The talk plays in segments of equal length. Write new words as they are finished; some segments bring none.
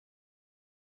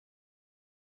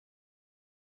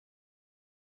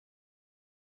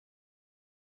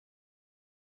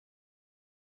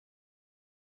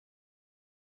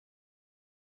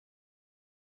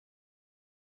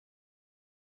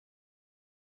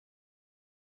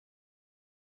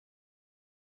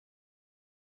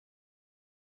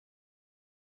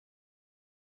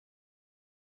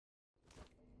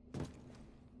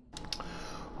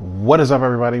What is up,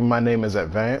 everybody? My name is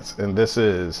Advance, and this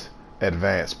is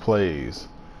Advance Plays.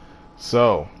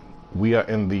 So, we are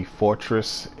in the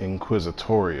Fortress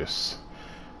Inquisitorious,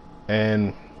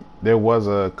 and there was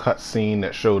a cutscene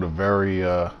that showed a very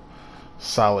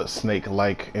solid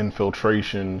snake-like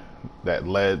infiltration that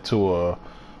led to a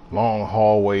long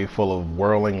hallway full of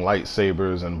whirling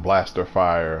lightsabers and blaster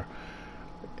fire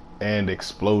and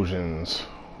explosions,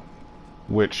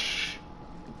 which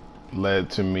led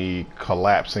to me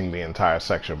collapsing the entire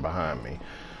section behind me.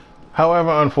 However,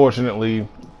 unfortunately,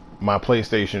 my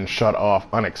PlayStation shut off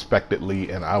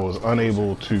unexpectedly and I was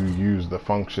unable to use the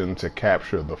function to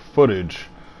capture the footage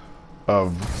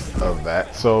of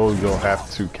that, so you'll have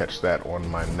to catch that on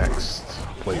my next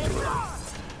playthrough.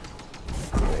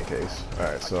 In any case,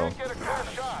 alright, so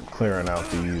clearing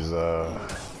out these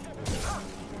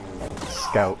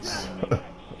scouts.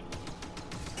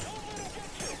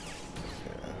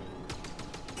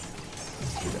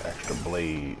 The extra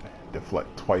blade,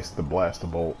 deflect twice the blaster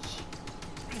bolts.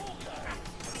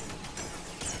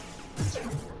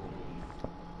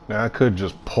 Now I could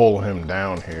just pull him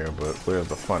down here, but where's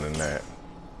the fun in that?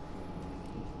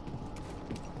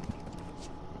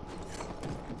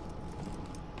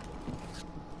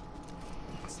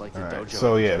 Like Alright,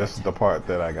 so yeah, this is the part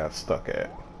that I got stuck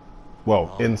at.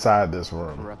 Well, inside this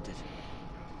room. Corrupted.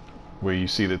 Where you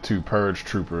see the two purge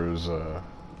troopers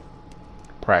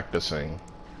practicing.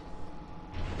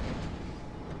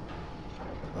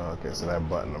 Okay, so that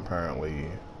button apparently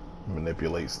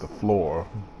manipulates the floor.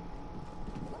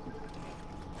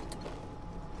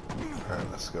 Alright,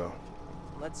 let's go.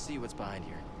 Let's see what's behind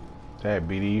here. Hey,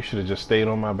 BD, you should have just stayed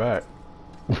on my back.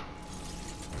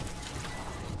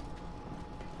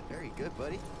 Very good,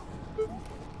 buddy.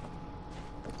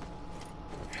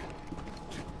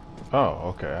 Oh,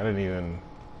 okay. I didn't even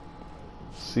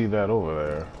see that over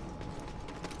there.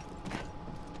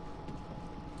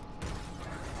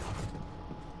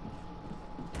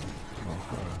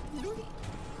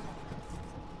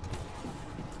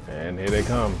 And here they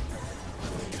come.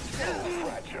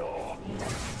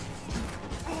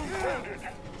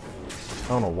 I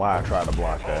don't know why I tried to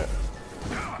block that.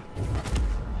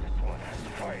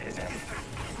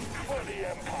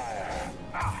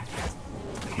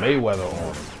 Mayweather on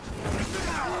him.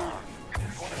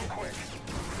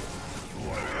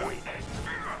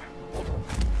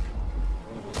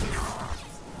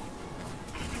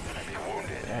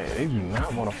 Hey, they do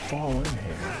not want to fall in here.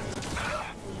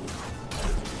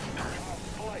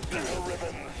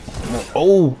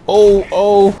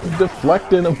 Oh,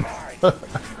 deflecting him.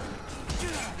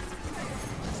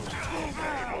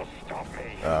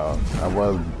 I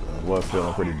was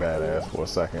feeling pretty badass for a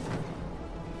second.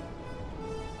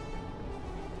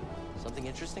 Something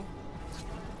interesting?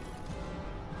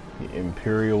 The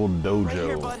Imperial Dojo. Right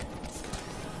here, bud.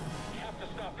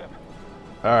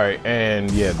 Alright, and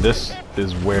yeah, this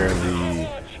is where the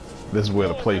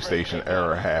PlayStation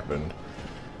error happened.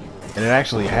 And it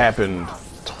actually happened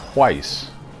twice.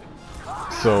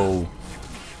 So,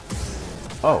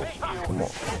 oh, come on.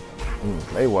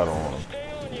 Mayweather on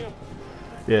him.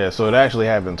 Yeah, so it actually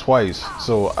happened twice.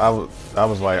 So I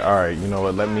was like, all right, you know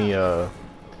what? Let me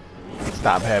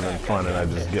stop having fun and I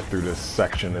just get through this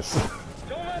section as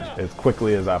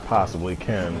quickly as I possibly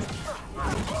can.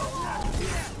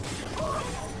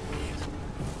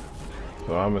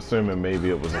 So I'm assuming maybe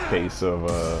it was a case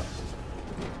of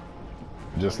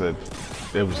just that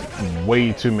there was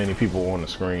way too many people on the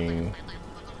screen.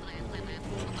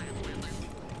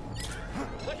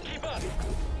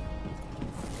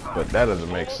 But that doesn't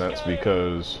make sense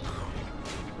because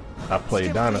I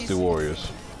play Dynasty Warriors.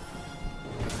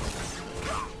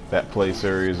 That play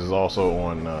series is also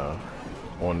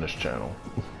on this channel.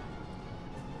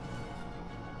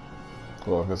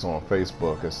 Well, if it's on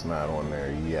Facebook, it's not on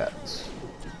there yet.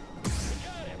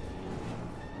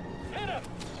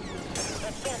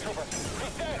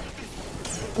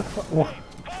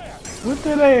 What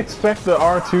did they expect the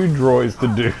R2 droids to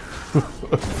do?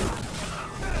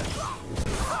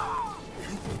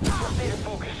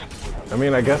 I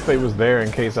mean, I guess they was there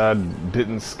in case I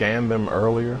didn't scan them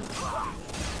earlier.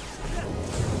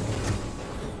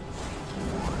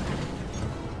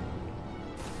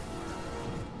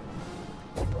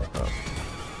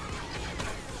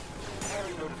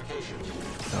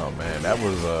 Oh man, that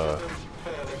was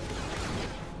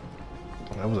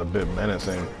a bit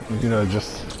menacing. You know,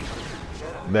 just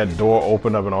that door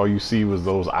opened up and all you see was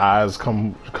those eyes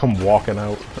come walking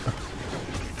out.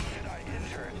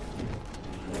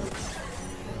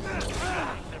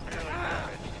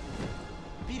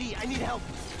 BD, I need help.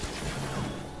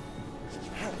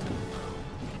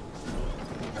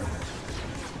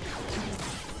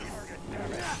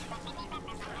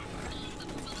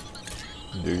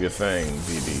 Do your thing,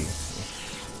 BD.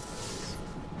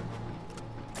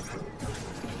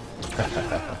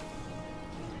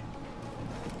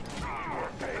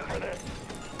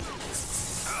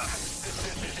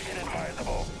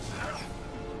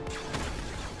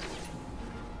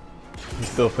 He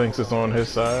still thinks it's on his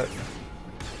side.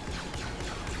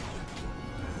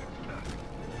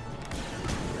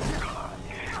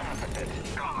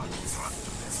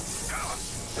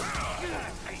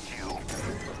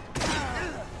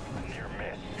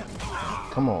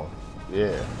 Come on.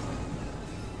 Yeah.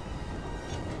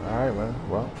 Alright, man.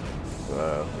 Well,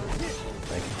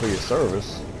 thank you for your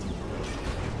service.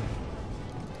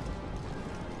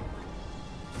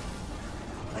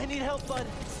 I need help, bud.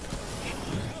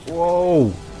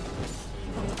 Whoa!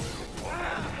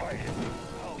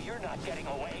 Oh, you're not getting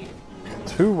away.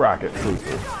 2 rocket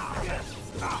troopers.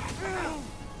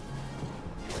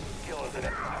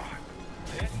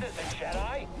 This isn't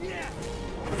Jedi.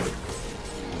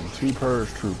 And 2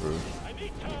 purge troopers. I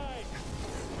need time.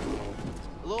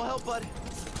 A little help, bud.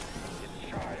 This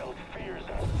child fears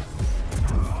us.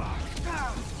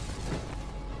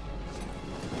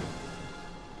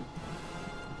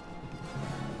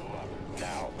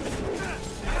 Now,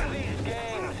 these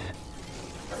games.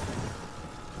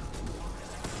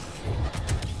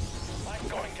 I'm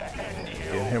going to end you.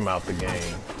 Get him out the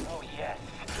game. Oh yes.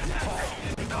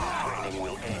 Training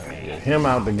will end me. Get him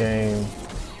out the game.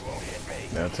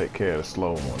 Now take care of the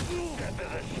slow one.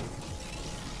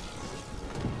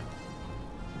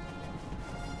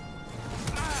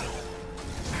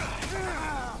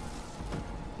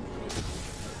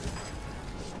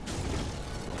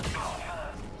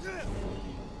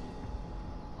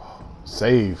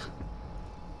 Save.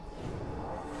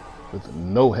 With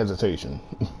no hesitation.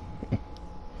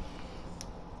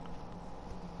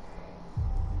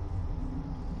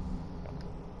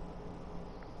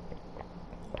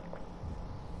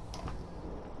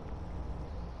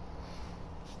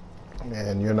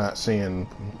 And you're not seeing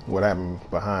what happened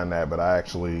behind that, but I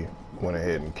actually went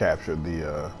ahead and captured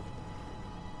the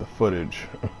footage.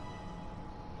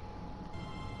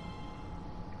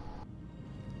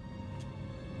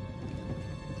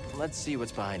 Let's see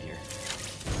what's behind here.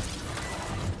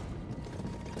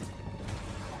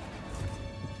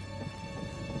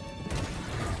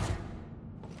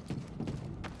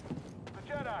 The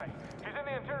Jedi. He's in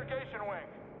the interrogation wing.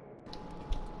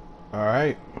 All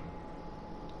right.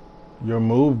 Your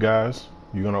move, guys.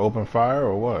 You gonna open fire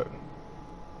or what?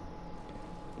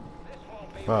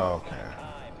 Oh, okay.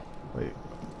 Wait.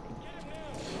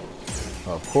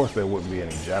 Oh, of course there wouldn't be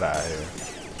any Jedi here.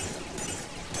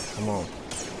 Come on.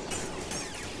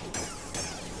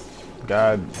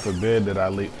 God forbid that I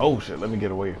leave. Oh shit! Let me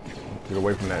get away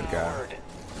from that guy.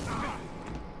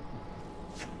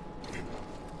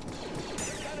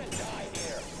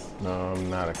 No, I'm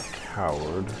not a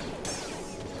coward.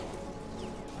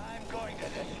 I'm going to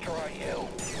destroy you.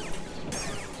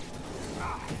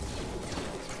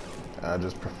 I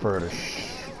just prefer to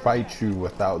fight you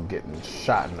without getting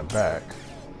shot in the back.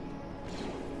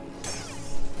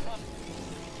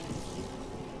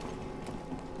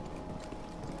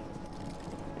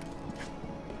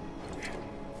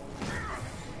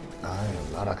 I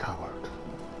am not a coward.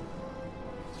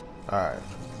 Alright.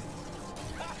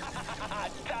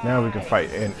 Now we can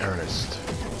fight in earnest.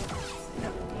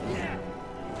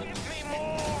 Give me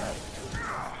more.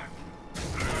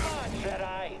 Come on,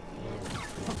 Jedi.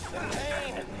 The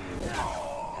pain.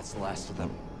 That's the last of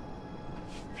them.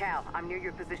 Cal, I'm near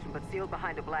your position, but sealed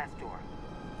behind a blast door.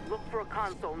 Look for a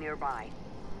console nearby.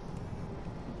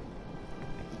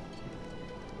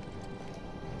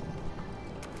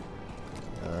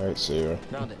 Alright, Seer.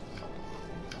 Found it.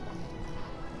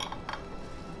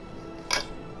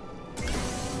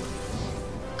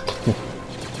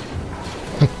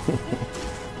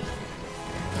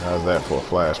 How's that for a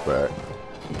flashback?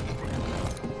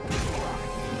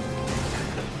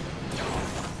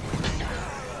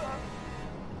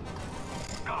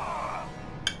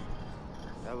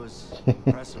 That was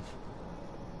impressive.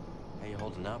 How you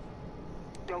holding up?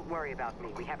 Don't worry about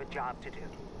me. We have a job to do.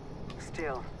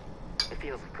 Still, it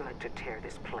feels good to tear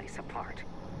this place apart.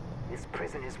 This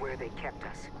prison is where they kept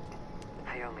us.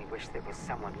 I only wish there was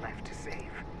someone left to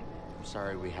save. I'm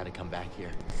sorry we had to come back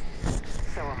here.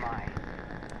 So am I.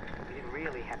 We didn't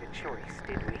really have a choice,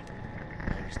 did we?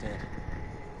 I understand.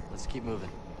 Let's keep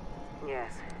moving.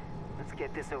 Yes. Let's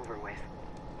get this over with.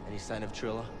 Any sign of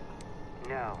Trilla?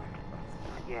 No.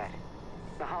 Not yet.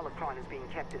 The Holocron is being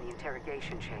kept in the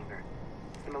interrogation chamber.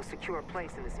 It's the most secure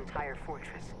place in this entire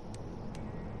fortress.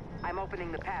 I'm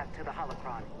opening the path to the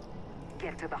Holocron.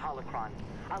 get to the Holocron.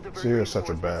 I'll divert Seer is such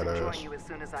a reinforcements and badass. join you as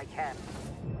soon as I can.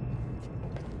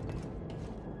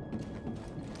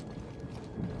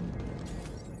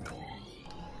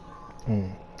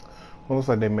 Well, looks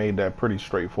like they made that pretty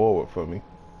straightforward for me.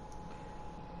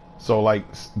 So like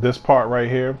this part right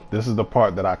here, this is the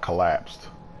part that I collapsed.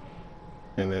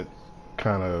 And it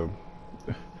kind of,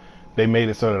 they made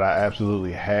it so that I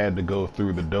absolutely had to go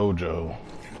through the dojo.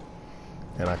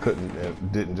 And I couldn't,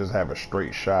 it didn't just have a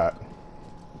straight shot.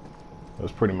 It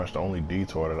was pretty much the only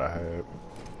detour that I had.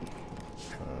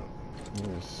 Let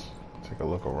me just take a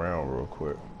look around real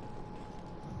quick.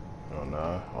 Oh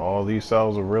nah, all these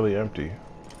cells are really empty.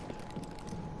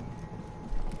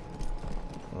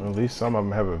 Well, at least some of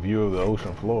them have a view of the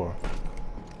ocean floor.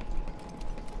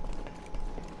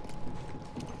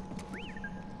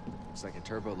 Looks like a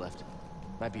turbo lift.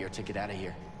 Might be our ticket out of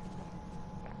here.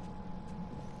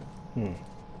 Yeah,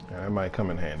 that might come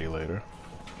in handy later.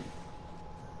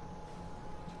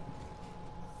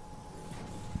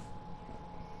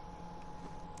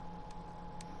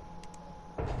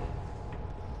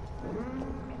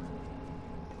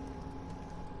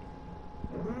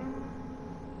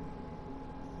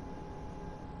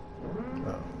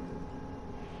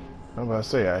 I'm about to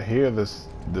say, I hear this,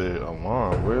 the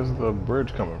alarm. Where's the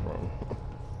bridge coming from?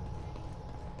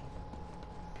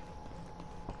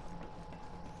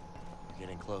 We're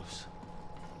getting close.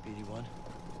 BD1?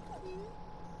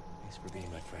 Thanks for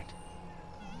being my friend.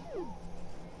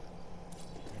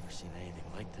 I've never seen anything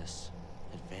like this.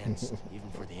 Advanced, even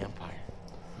for the Empire.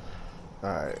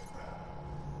 Alright.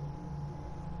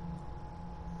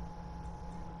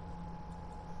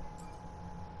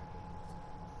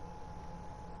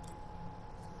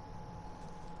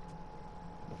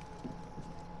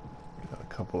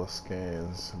 Couple of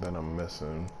scans that I'm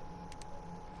missing.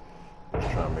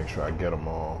 Just trying to make sure I get them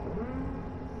all.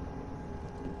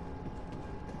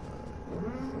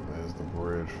 So there's the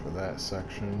bridge for that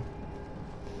section.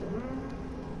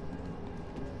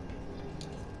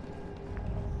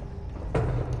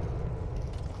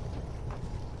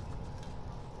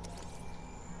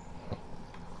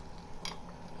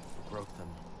 Broke them,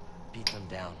 beat them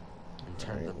down, and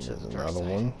turned them to There's the dark another side.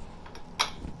 one.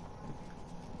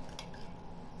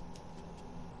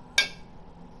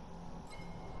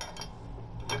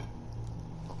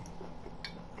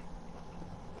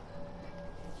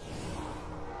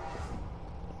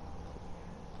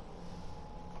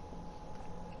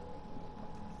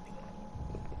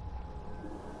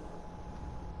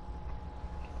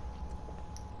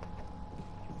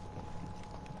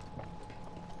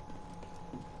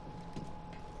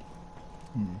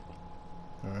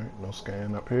 Alright, no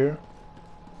scan up here.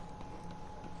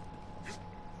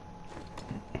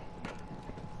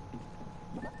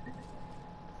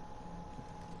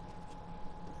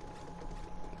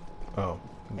 Oh,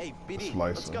 Hey, BD,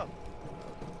 slicer. let's go.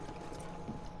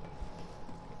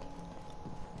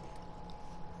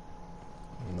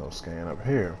 No scan up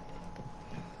here.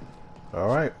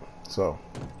 Alright, so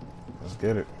let's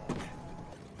get it. You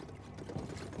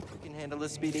can handle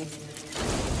this, BD.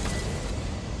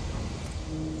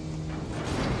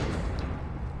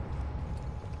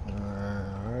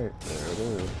 Alright, there it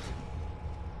is.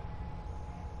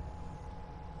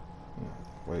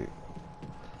 Wait.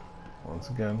 Once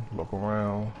again, look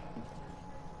around.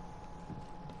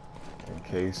 In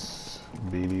case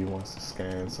BD wants to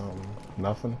scan something.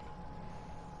 Nothing?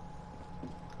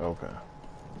 Okay.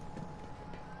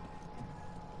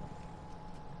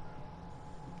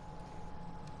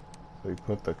 So you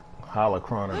put the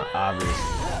holocron in the obvious.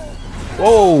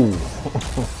 Whoa!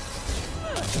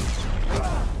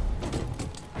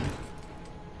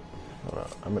 Hold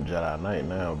up. I'm a Jedi Knight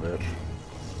now, bitch.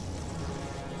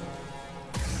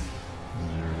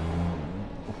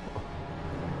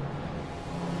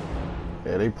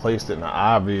 Yeah, they placed it in an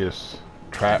obvious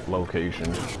trap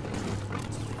location.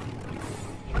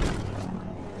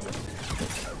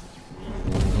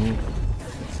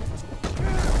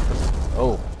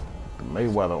 Oh, the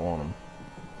Mayweather on him.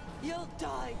 You'll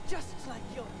die just like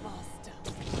your master.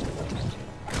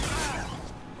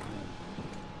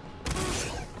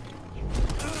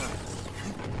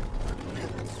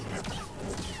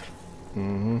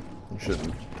 You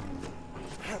shouldn't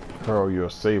hurl your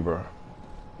saber.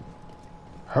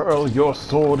 Hurl your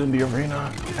sword in the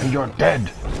arena and you're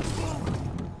dead.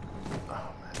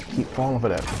 Oh man, keep falling for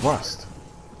that thrust.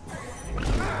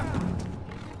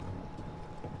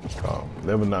 Oh,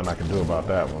 there was nothing I could do about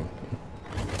that one.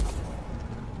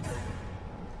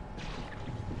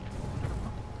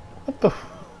 What the f—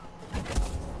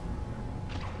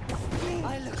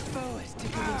 I look forward to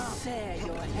giving Seer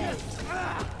your head.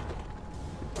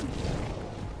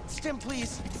 Stim,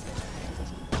 please.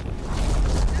 Real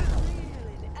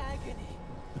in agony.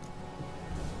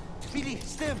 BD,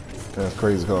 stim. That's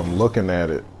crazy because I'm looking at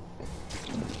it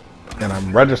and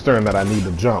I'm registering that I need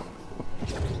to jump.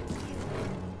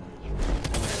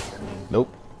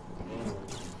 Nope.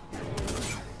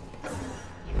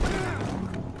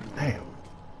 Damn.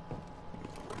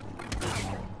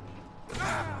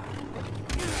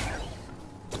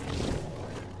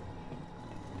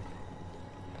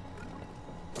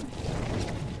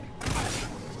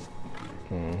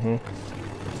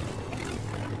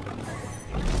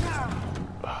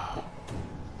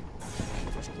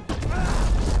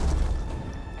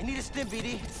 I need a stim,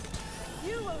 BD.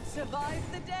 You won't survive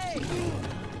the day.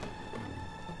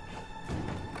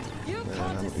 You Man,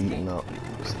 can't I'm escape. eating up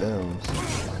stems.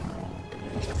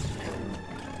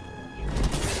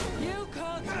 You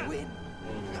can't win.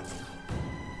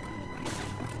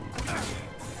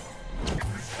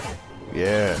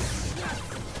 Yeah.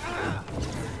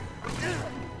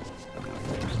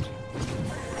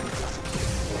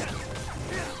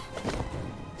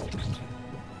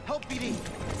 Help, BD.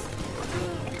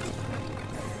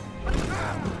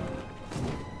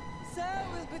 Seer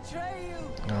will betray you.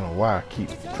 I don't know why I keep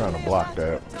It's trying only to a block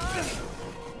matter that. of time.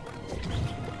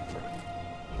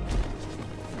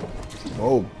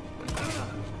 Oh.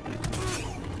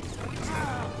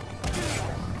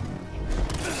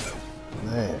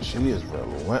 Man, she is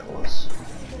relentless.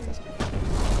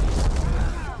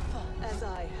 As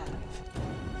I have.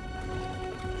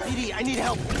 BD, I need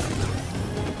help.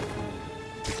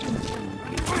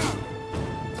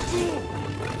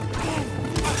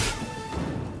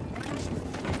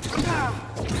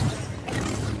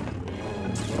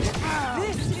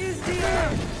 This is the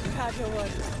end, Padawan.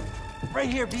 Right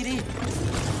here, BD.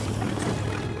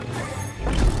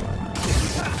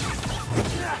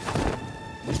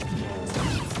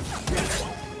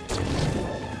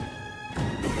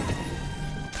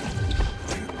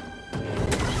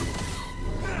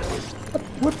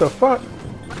 What the fuck?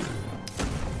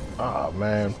 Oh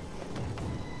man.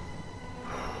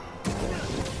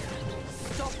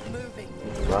 Stop moving.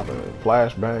 Dropping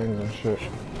flashbangs and shit.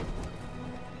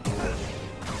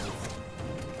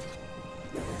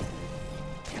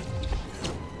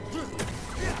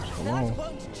 Come That on.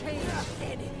 won't change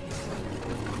anything.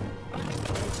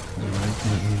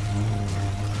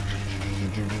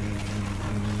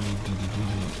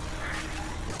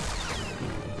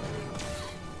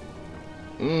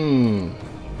 Mmm.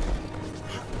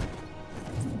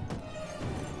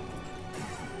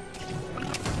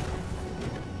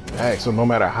 Hey, so no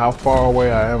matter how far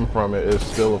away I am from it, it's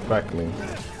still affecting me.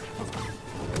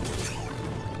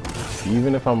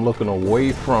 Even if I'm looking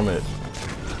away from it.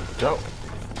 Jump.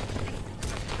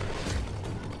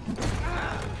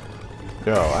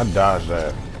 Yo, I dodged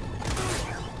that.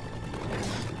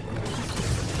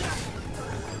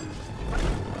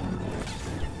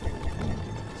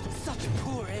 Such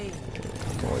poor aim.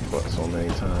 Only butt so many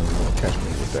times, you won't catch me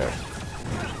with that.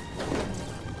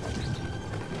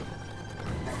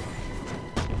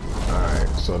 Alright,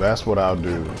 so that's what I'll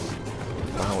do.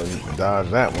 Finally dodge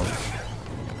that one.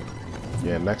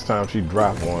 Yeah, next time she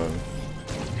drop one.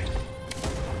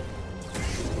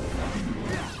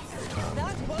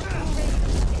 That won't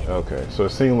change. Okay, so it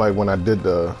seemed like when I did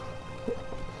the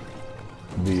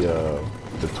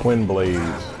twin blades,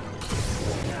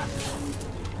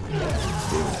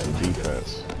 gave me some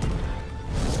defense.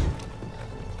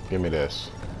 Give me this.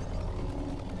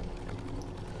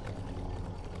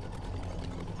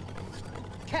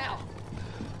 Cal.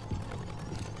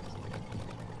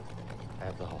 I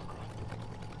have the Holocron.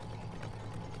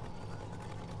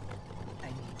 I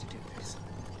need to do this.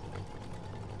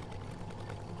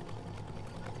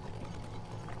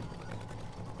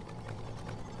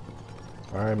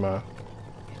 All right, Ma.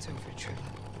 It's over, Trilla.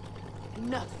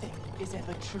 Nothing is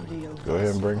ever truly over. Go ahead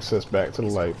and bring Sis back to the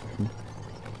light.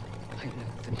 I know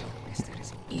the darkness that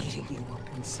is eating you up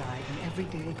inside, and every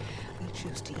day I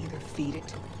choose to either feed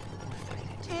it or fight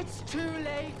it. It's too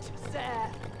late,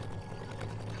 Seer.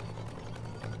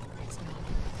 It's not.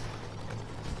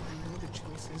 I know the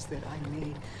choices that I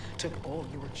made took all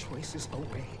your choices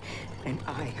away, and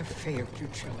I have failed you,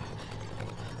 Trilla.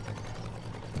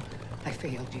 I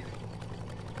failed you.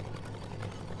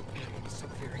 And I am so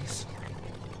very sorry.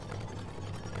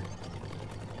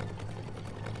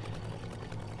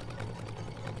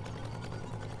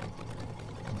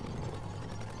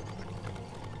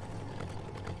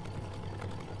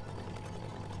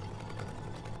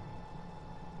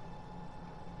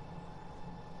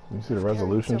 You see the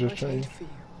resolution just So much hate changed? for you.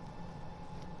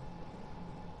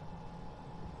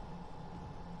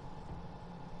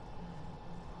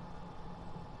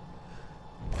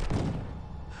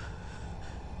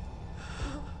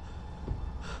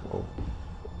 Oh,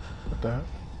 what the heck?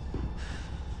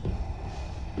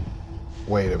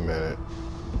 Wait a minute.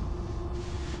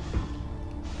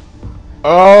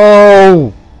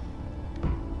 Oh!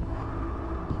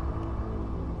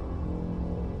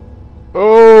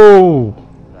 Oh!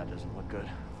 That doesn't look good.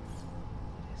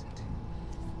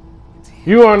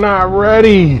 You are not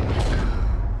ready!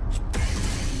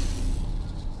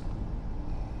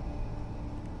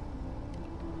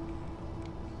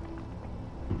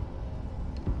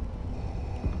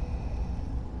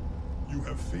 You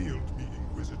have failed me,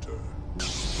 Inquisitor.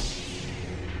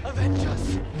 Avenge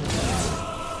us!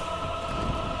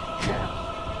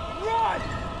 Run!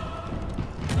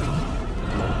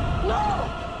 No!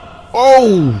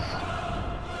 Oh!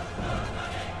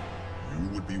 You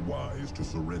would be wise to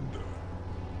surrender.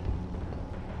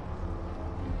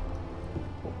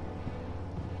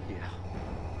 Yeah.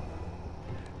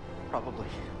 Probably.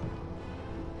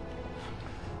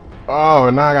 Oh,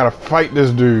 and now I gotta fight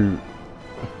this dude.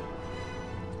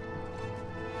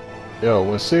 Yo,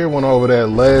 when Seer went over that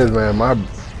ledge, man, my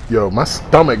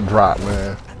stomach dropped,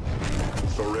 man.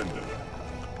 Surrender.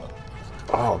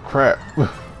 Oh crap.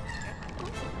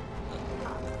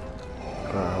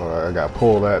 Alright, I gotta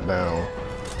pull that down.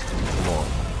 Come on.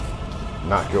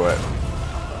 Knock your ass.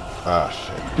 Ah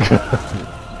shit.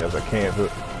 Guess I can't do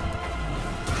it.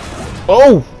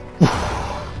 Oh!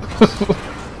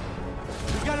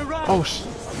 We gotta run! Oh shit.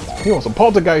 He on some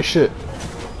poltergeist shit.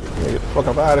 Get the fuck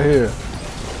up out of here.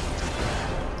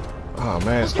 Oh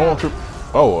man, stormtrooper.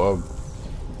 Oh,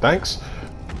 thanks.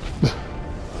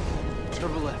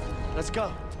 Turbo left. Let's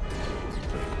go.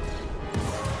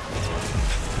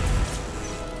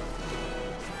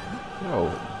 Yo,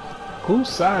 whose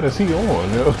side is he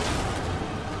on, yo?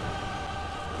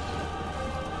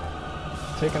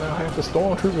 Taking out half the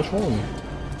stormtroopers for me.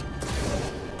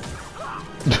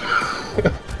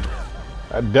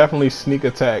 I definitely sneak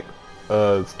attacked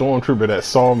a stormtrooper that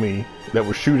saw me, that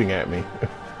was shooting at me.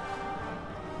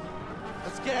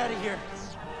 Let's get out of here.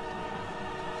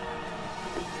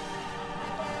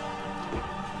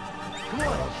 Come on.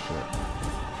 Oh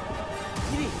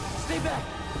PD, stay back.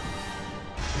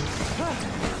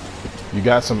 shit. You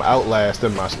got some Outlast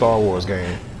in my Star Wars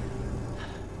game.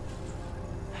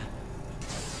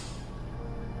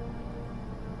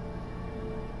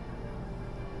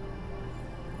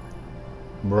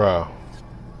 Bruh.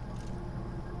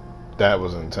 That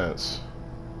was intense.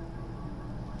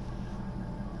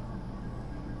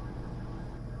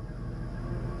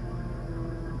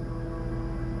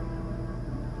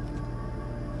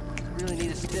 Really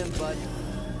need a stim, bud.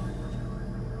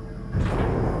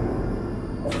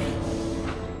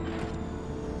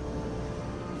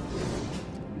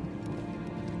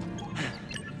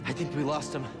 I think we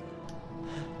lost him.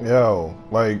 Yo,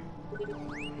 like,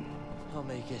 I'll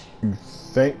make it. you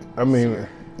think? I mean,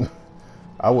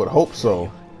 I would hope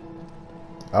so.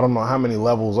 I don't know how many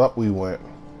levels up we went,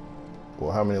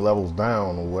 or how many levels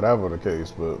down, or whatever the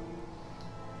case, but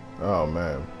oh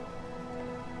man.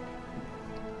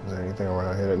 Is there anything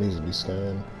around here that needs to be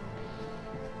scanned?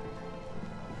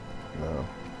 No.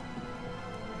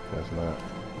 That's not.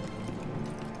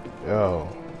 Yo.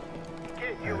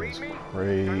 You read me?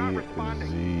 Crazy. They're not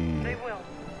responding. They will.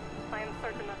 I am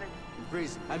certain of it.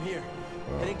 Breeze, I'm here.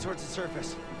 Heading towards the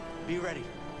surface. Be ready.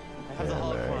 I have the Yeah,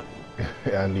 Holocron.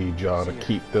 man. I need y'all to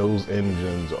keep those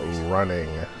engines running.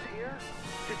 Seer?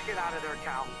 Just get out of there,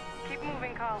 Cal. Keep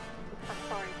moving, Cal. I'm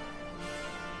sorry.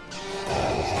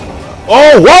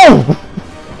 Oh, whoa!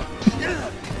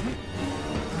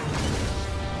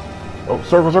 Oh,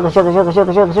 circle, circle, circle, circle,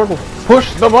 circle, circle, circle.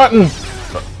 Push the button.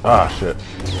 Ah, shit.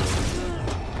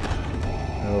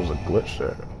 That was a glitch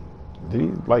there. Did he,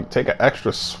 like, take an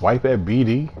extra swipe at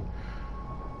BD?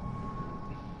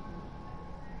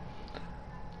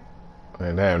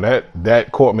 And damn,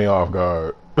 that caught me off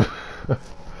guard.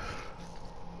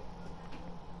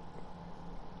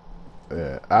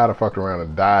 Yeah, I'd have fucked around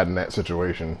and died in that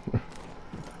situation.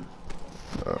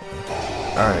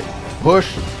 Alright,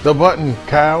 push the button,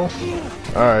 Cal.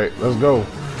 Alright, let's go.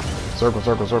 Circle,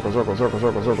 circle, circle, circle, circle,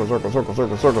 circle, circle, circle, circle,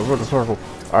 circle, circle, circle, circle.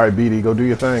 Alright, BD, go do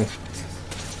your thing.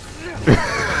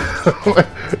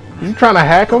 You trying to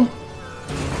hack him?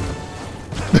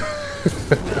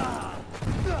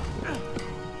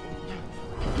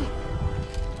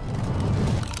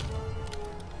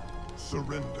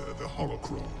 Surrender the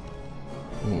Holocron.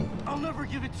 I'll never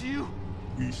give it to you.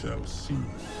 We shall see.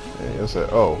 Yeah, I said,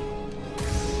 oh,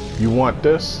 you want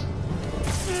this?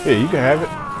 Yeah, you can have it.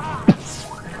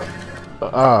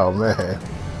 Oh, man.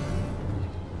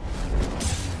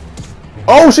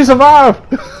 Oh, she survived!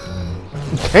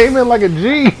 Came in like a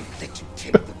G. That you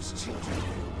take those children.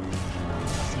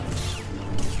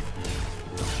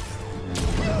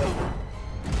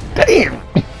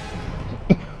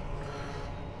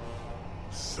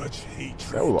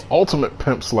 Ultimate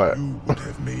pimp slap. You would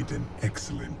have made an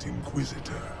excellent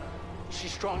Inquisitor.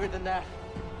 She's stronger than that.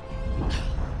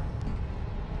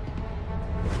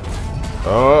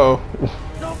 Oh.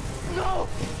 No, no!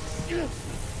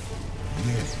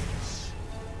 Yes.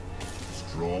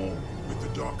 Strong with the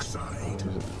dark side.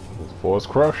 Force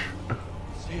crush.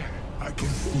 Seer! I can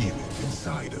feel it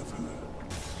inside of her.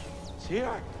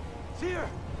 Seer! Seer!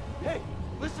 Hey,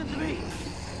 listen to me! You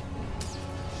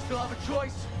still have a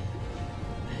choice.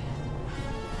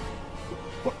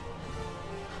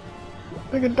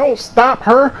 Nigga, don't stop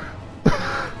her.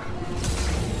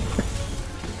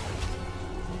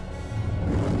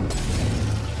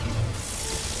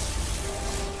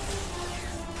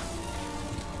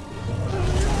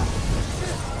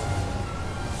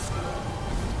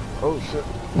 Oh shit.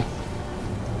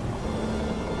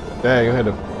 Dang, I had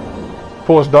to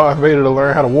force Darth Vader to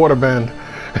learn how to waterbend.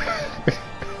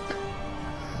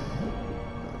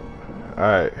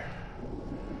 Alright.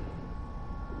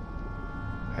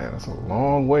 Man, that's a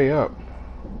long way up.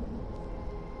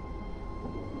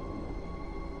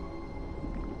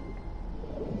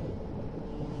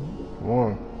 Come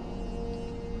on.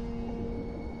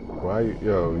 Why you,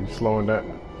 yo, you slowing that?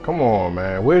 Come on,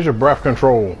 man. Where's your breath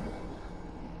control?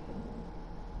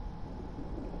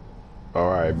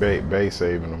 Alright, Bay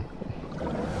saving him.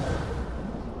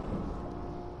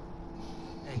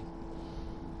 Hey.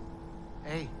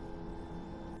 Hey.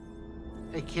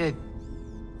 Hey, kid.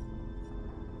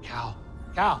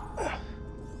 Cal.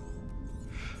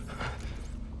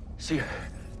 Seer.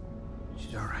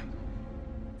 She's all right.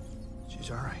 She's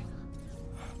all right.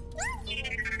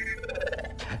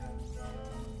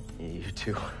 You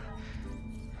too.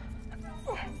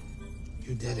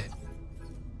 You did it.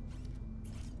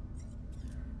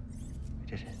 We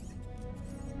did it.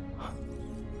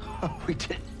 We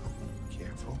did it.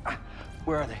 Careful.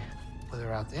 Where are they? Well,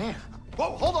 they're out there.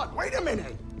 Whoa, hold on. Wait a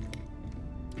minute.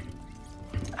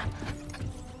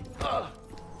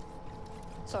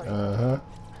 Sorry. Uh-huh.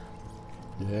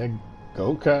 Yeah,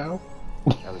 go Kyle.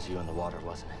 That was you in the water,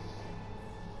 wasn't it?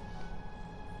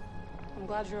 I'm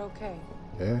glad you're okay.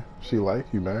 Yeah, she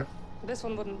like you, man. This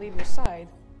one wouldn't leave your side.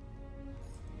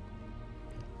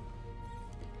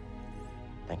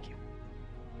 Thank you.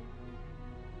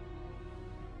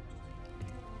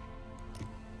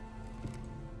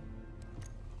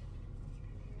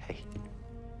 Hey.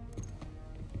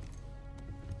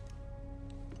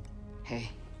 Hey.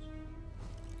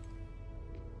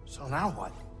 So now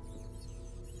what?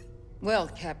 Well,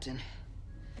 Captain,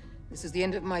 this is the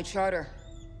end of my charter.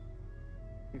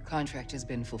 Your contract has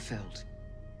been fulfilled.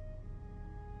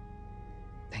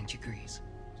 Thank you, Grease.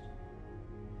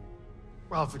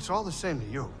 Well, if it's all the same to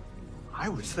you, I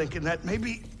was thinking that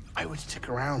maybe I would stick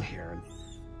around here and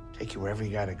take you wherever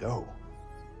you gotta go.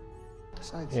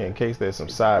 Besides, Yeah, in case there's some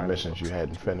side missions you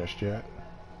hadn't finished yet.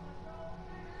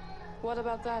 What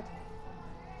about that?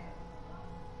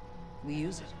 We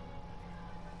use it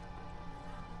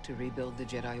to rebuild the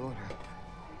Jedi Order.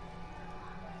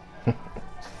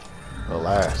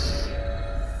 Alas,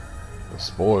 the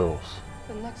spoils.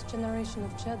 The next generation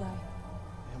of Jedi.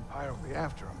 the Empire will be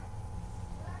after them.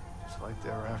 Just like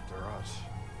they're after us.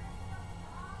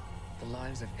 The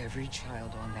lives of every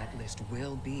child on that list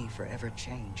will be forever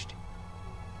changed.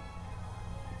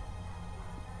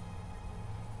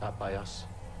 Not by us.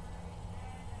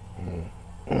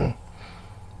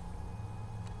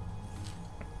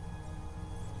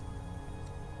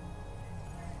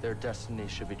 Their destiny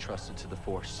should be trusted to the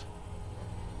Force.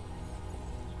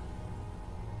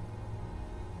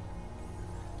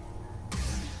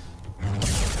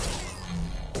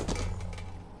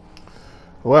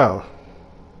 Well,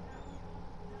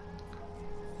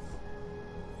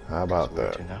 how about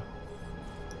that? Now?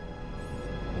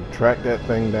 Track that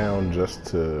thing down just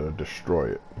to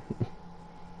destroy it.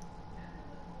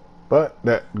 But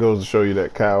that goes to show you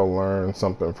that Kyle learned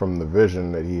something from the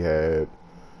vision that he had,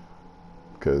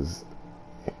 because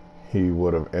he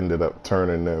would have ended up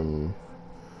turning them,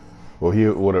 well, he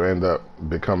would have ended up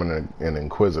becoming an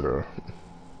Inquisitor.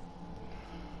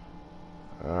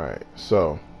 Alright,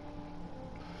 so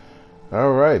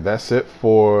alright, that's it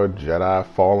for Jedi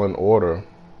Fallen Order.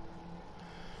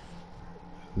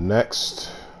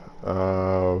 Next,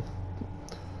 I'm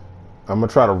gonna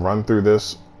try to run through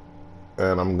this,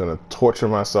 and I'm gonna torture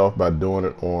myself by doing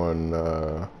it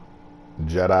on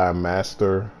Jedi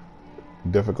Master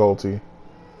difficulty.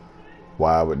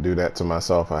 Why I would do that to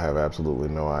myself, I have absolutely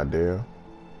no idea.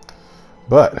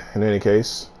 But in any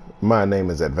case, my name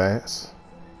is Advance.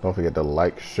 Don't forget to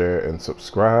like, share, and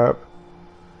subscribe.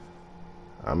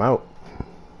 I'm out.